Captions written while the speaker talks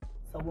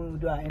when we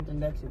do our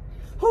introduction.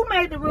 Who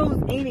made the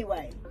rules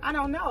anyway? I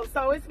don't know.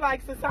 So it's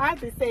like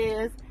society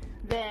says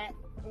that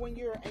when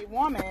you're a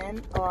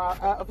woman or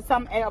of a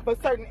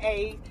certain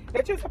age,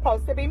 that you're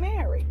supposed to be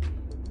married.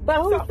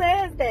 But who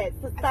says that?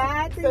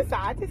 Society?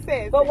 Society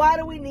says But that. why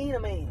do we need a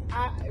man?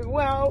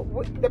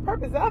 The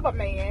purpose of a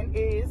man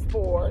is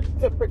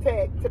to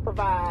protect, to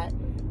provide,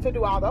 to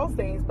do all those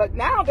things. But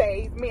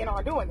nowadays, men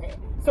aren't doing that.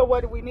 So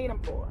what do we need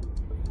them for?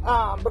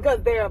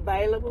 Because they're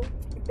available.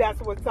 That's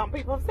what some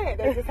people have said.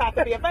 They just have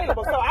to be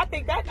available. So I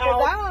think that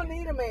I don't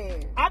need a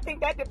man. I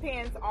think that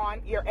depends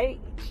on your age.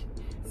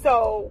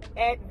 So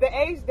at the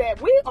age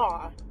that we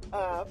are,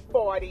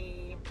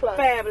 40 plus,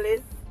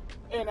 Fabulous,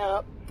 and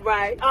up,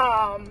 right?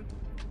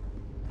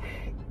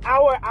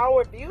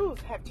 Our views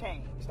have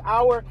changed.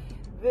 Our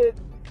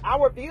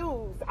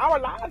views, our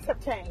lives have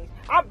changed.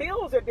 Our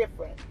bills are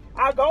different.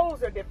 Our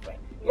goals are different.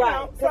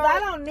 Right. Because I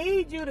don't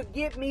need you to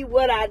give me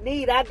what I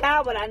need. I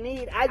got what I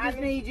need. I just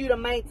need you to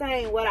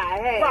maintain what I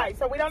have. Right.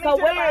 So we don't need you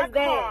to buy a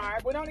car.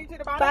 We don't need you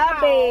to buy a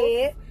house.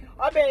 Bed.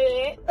 A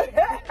bed.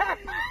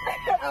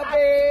 A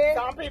bed.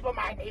 Some people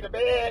might need a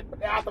bed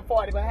after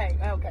 40, but hey,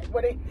 okay.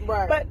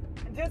 Right. But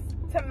just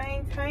to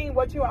maintain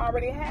what you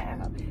already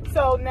have.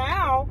 So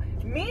now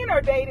men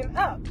are dating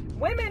up.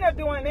 Women are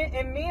doing it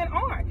and men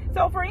aren't.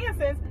 So for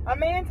instance, a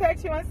man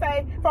texts you and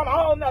say from a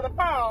whole nother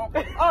phone,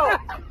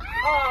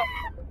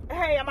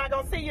 hey, am I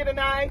going to see you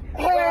tonight?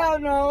 Hell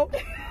no.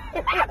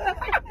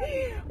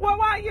 Well,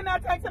 why are you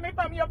not texting me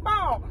from your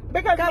phone?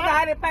 Because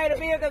I didn't pay the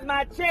bill because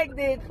my check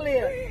didn't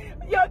clear.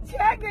 Your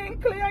check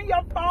didn't clear and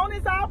your phone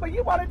is off, but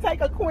you want to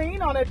take a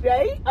queen on a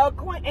date? A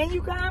queen, and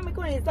you call me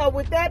queen. So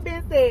with that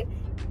being said,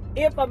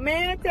 if a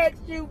man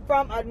texts you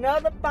from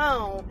another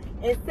phone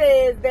and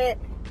says that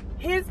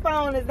his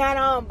phone is not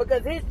on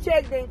because his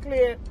check didn't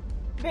clear,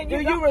 then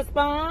do you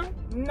respond?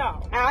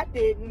 No. I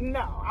didn't.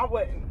 No, I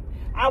wouldn't.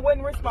 I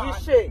wouldn't respond.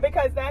 You should.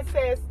 Because that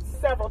says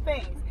several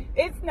things.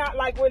 It's not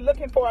like we're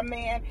looking for a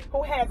man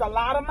who has a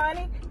lot of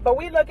money, but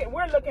we're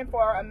looking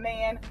for a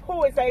man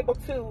who is able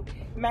to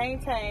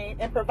maintain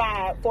and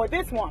provide for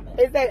this woman.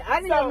 Exactly. I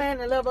need a man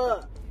to level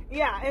up.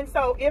 Yeah, and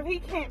so if he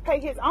can't pay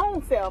his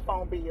own cell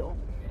phone bill,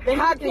 then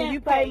how can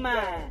you pay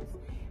mine?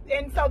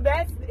 Yours. And so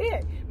that's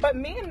it. But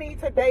men need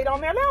to date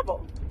on their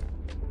level.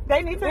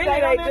 They need to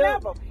date on their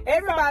level.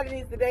 Everybody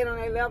needs to date on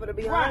their level, to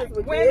be honest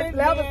with you. Women, It's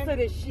levels to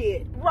this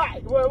shit.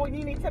 Right. Well,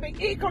 you need to be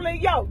equally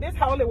yoked. This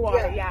holy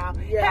water, y'all.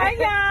 Yeah. Hey,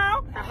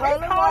 y'all.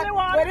 Holy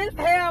water. But it's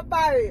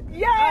hellfire.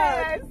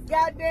 Yes.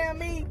 Goddamn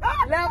me.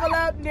 Level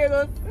up,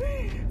 niggas.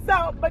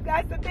 So, but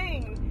that's the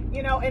thing,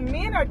 and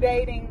men are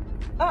dating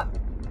up.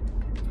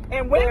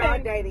 And women are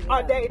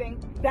dating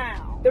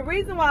down. The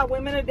reason why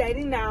women are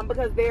dating down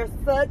because there's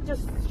such a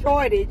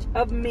shortage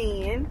of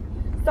men.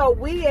 So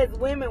we as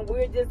women,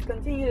 we're just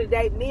continue to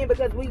date men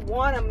because we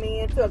want a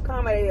man to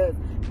accommodate us.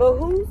 But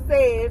who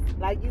says,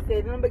 like you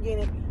said in the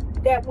beginning,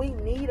 that we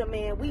need a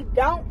man? We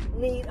don't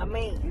need a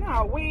man.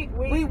 No, we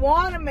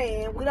want a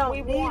man. We don't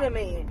need a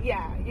man.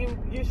 Yeah,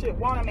 you should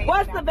want a man.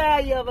 What's the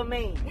value of a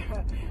man?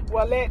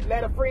 Well,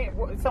 let a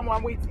friend,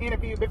 someone we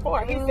interviewed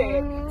before, he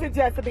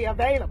said to be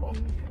available.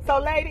 So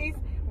ladies,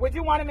 would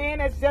you want a man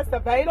that's just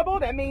available?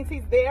 That means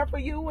he's there for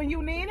you when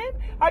you need him?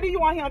 Or do you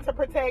want him to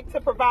protect,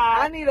 to provide?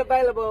 I need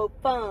available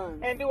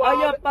funds. And are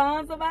your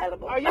funds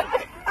available? Are your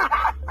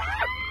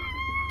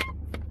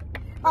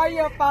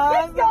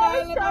funds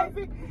available?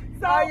 Crazy.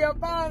 So, are your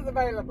funds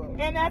available?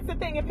 And that's the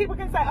thing. And people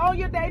can say, oh,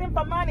 you're dating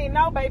for money.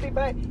 No, baby,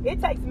 but it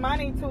takes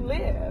money to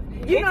live.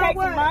 It takes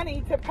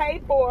money to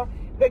pay for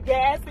the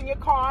gas in your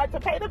car, to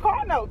pay the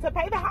car note, to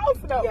pay the house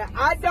note. Yeah,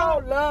 I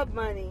don't love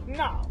money.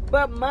 No.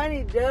 But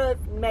money does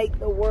make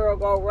the world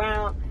go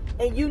round,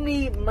 and you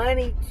need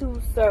money to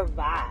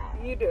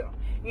survive. You do.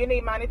 You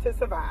need money to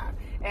survive.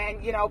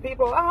 And,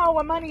 people,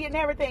 well, money and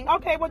everything.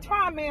 Okay, well,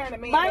 try marrying a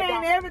man. Money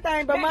ain't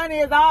everything, but money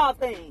is all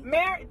things.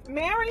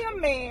 Marry a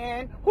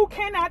man who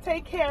cannot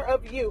take care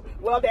of you.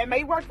 Well, that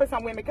may work for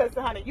some women because,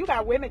 honey, you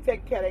got women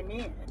taking care of their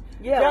men.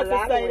 Yeah, just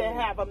to say they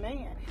have a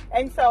man.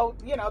 And so,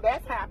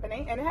 that's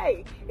happening. And,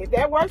 hey, if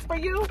that works for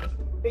you,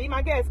 be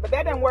my guest. But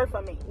that doesn't work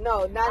for me.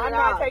 No, not at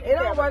all. It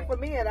don't work for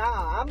me at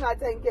all. I'm not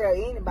taking care of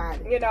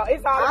anybody. It's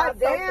all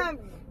about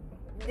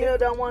I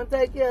don't want to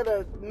take care of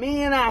the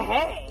men I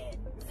had.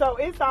 So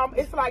it's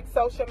like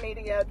social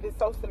media. This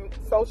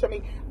social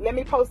media. Let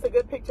me post a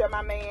good picture of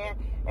my man,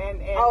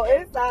 and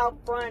it's all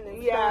fun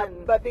and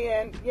fun. But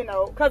then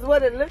because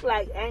what it look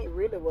like ain't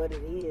really what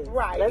it is.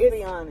 Right. Let's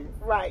be honest.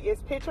 Right.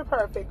 It's picture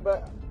perfect,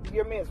 but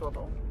you're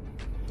miserable.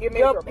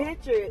 Your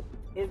picture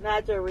is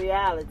not your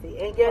reality,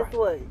 and guess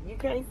what? You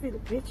can't see the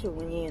picture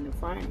when you're in the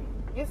frame.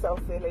 You're so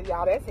silly,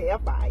 y'all. That's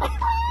hellfire.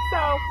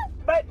 So.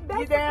 But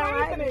that's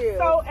the crazy.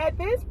 So at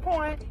this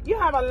point, you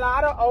have a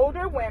lot of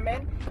older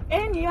women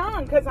and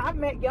young, because I've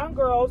met young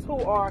girls who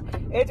are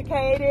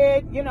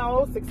educated,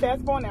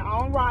 successful in their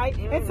own right.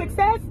 And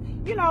success,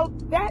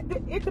 that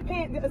it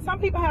depends. Some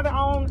people have their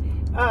own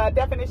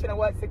definition of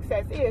what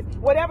success is.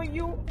 Whatever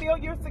you feel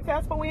you're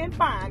successful in,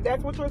 fine.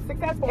 That's what you're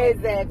successful in.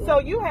 Exactly. So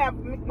you have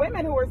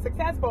women who are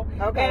successful,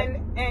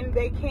 and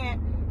they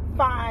can't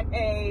find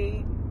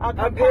a a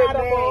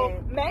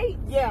compatible mate.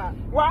 Yeah.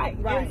 Right.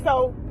 And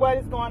so what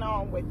is going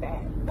on with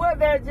that? Well,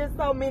 there are just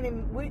so many.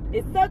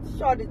 It's such a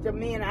shortage of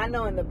men. I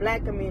know in the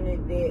black community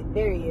that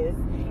there is.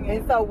 Yeah.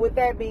 And so with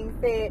that being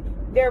said,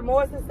 there are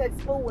more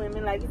successful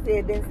women, like you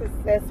said, than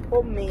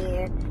successful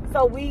men.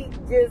 So we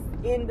just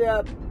end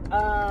up,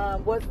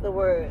 what's the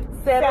word?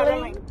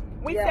 Settling.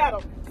 We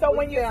settle. So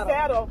when you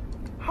settle,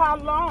 how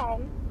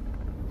long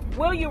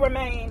will you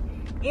remain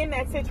in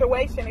that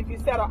situation if you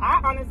settle?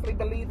 I honestly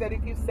believe that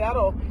if you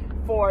settle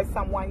for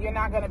someone, you're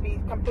not going to be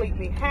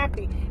completely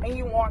happy and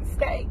you won't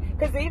stay.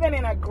 Because even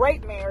in a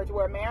great marriage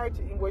where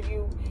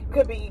you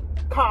could be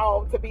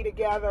called to be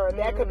together, or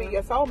that could be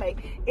your soulmate,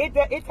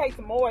 it takes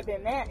more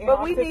than that.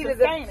 But we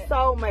needed a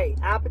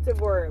soulmate. Opposite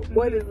word.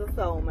 What is a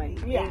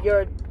soulmate?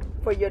 Yeah.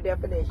 For your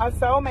definition. A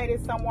soulmate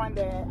is someone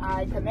that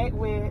I connect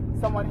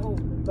with, someone who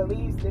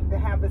believes that they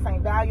have the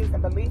same values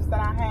and beliefs that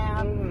I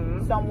have.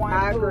 Someone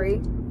I agree.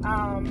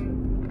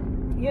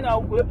 You know,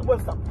 will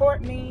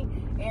support me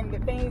in the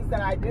things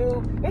that I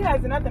do. It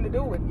has nothing to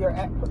do with your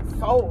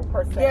soul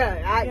per se.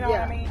 Yeah, you know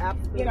what I mean?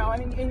 Absolutely. You know,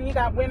 and you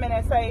got women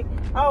that say,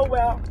 "Oh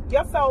well,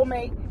 your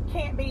soulmate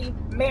can't be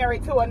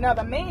married to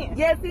another man."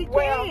 Yes, he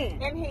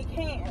can. And he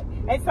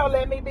can. And so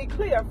let me be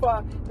clear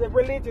for the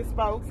religious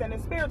folks and the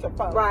spiritual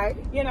folks. Right.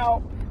 You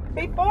know,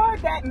 before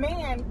that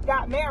man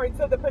got married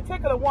to the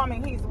particular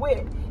woman he's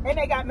with, and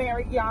they got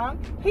married young,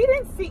 he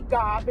didn't seek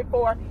God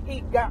before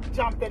he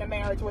jumped into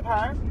marriage with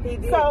her. He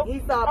did. So, he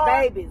saw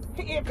babies.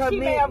 If she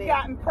may have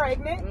gotten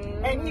pregnant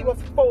and he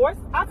was forced.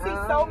 I see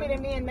so many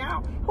men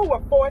now who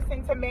were forced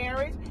into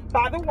marriage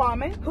by the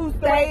woman. Who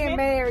stay in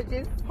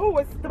marriages. Who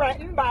was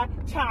threatened by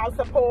child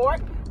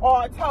support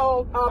or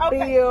told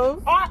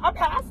bills. Or a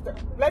pastor.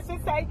 Let's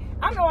just say,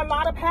 I know a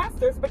lot of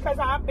pastors because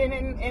I've been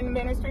in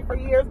ministry for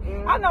years.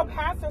 I know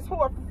pastors who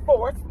are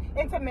forced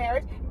into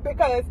marriage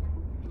because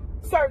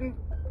certain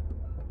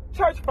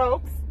church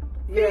folks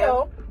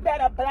feel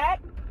that a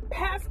black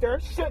pastor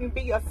shouldn't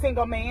be a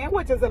single man,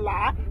 which is a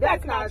lie.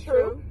 That's not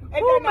true.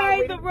 And who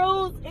made the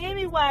rules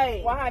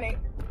anyway? Well, honey,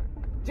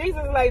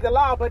 Jesus laid the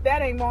law, but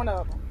that ain't one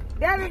of them.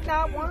 That is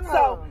not one of them.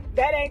 So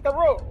that ain't the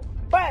rule.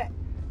 But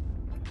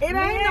it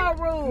ain't no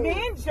rule.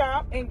 Men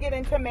jump and get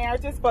into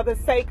marriages for the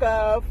sake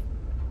of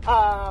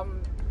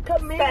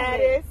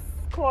commitment.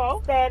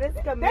 Status,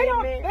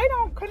 commitment. They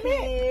don't commit.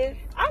 Kids.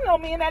 I know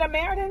men that are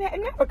married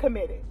and never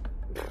committed.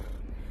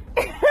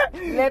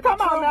 Let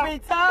Come on now. Be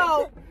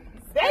told.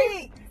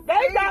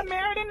 They got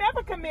married and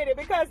never committed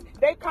because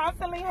they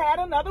constantly had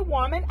another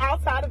woman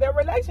outside of their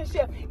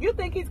relationship. You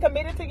think he's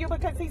committed to you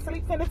because he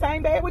sleeps in the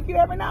same bed with you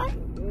every night?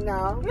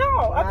 No.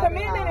 A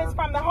commitment is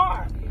from the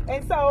heart.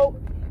 And so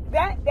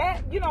that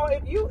you know,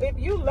 if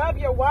you love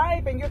your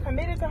wife and you're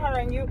committed to her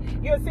and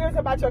you're serious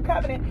about your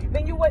covenant,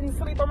 then you wouldn't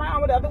sleep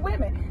around with other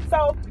women.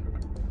 So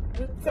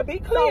to be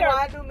clear, so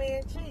why do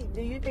men cheat?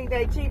 Do you think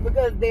they cheat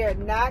because they're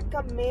not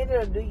committed,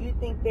 or do you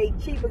think they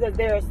cheat because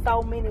there are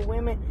so many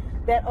women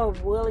that are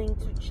willing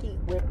to cheat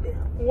with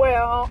them?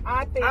 Well,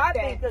 I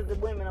think because the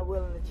women are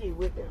willing to cheat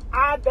with them.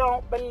 I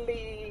don't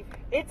believe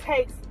it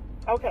takes.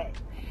 Okay.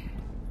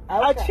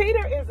 A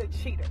cheater is a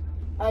cheater.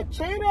 A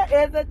cheater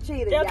is a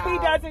cheater. If he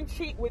doesn't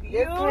cheat with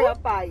you,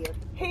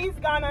 he's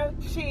gonna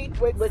cheat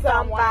with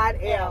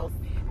somebody else.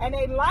 And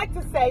they like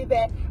to say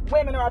that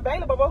women are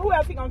available, but who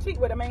else he gonna cheat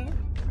with? A man?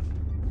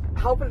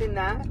 Hopefully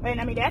not.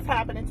 And I mean, that's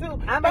happening too.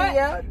 That's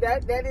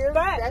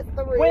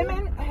the real.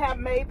 Women have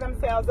made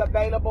themselves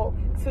available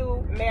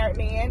to married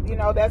men. You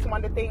know, that's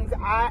one of the things.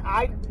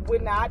 I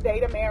would not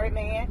date a married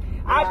man.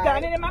 Right. I've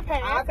done it in my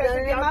past. I've done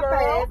it in my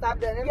past. I've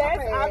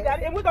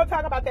done it, and we're gonna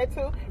talk about that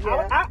too.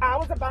 Yeah. I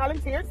was a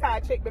volunteer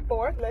side chick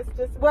before.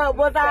 Well,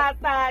 was I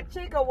a side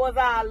chick or was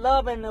I a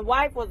love and the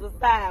wife was a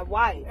side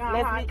wife?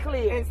 Let's be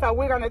clear. And so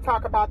we're gonna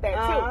talk about that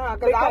too.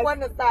 Because I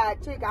wasn't a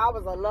side chick, I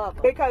was a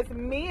lover. Because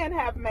men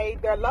have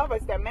made their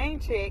lovers their main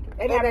chick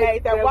and have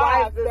made their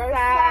wives their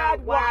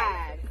side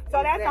wives.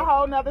 So that's a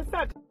whole nother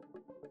subject.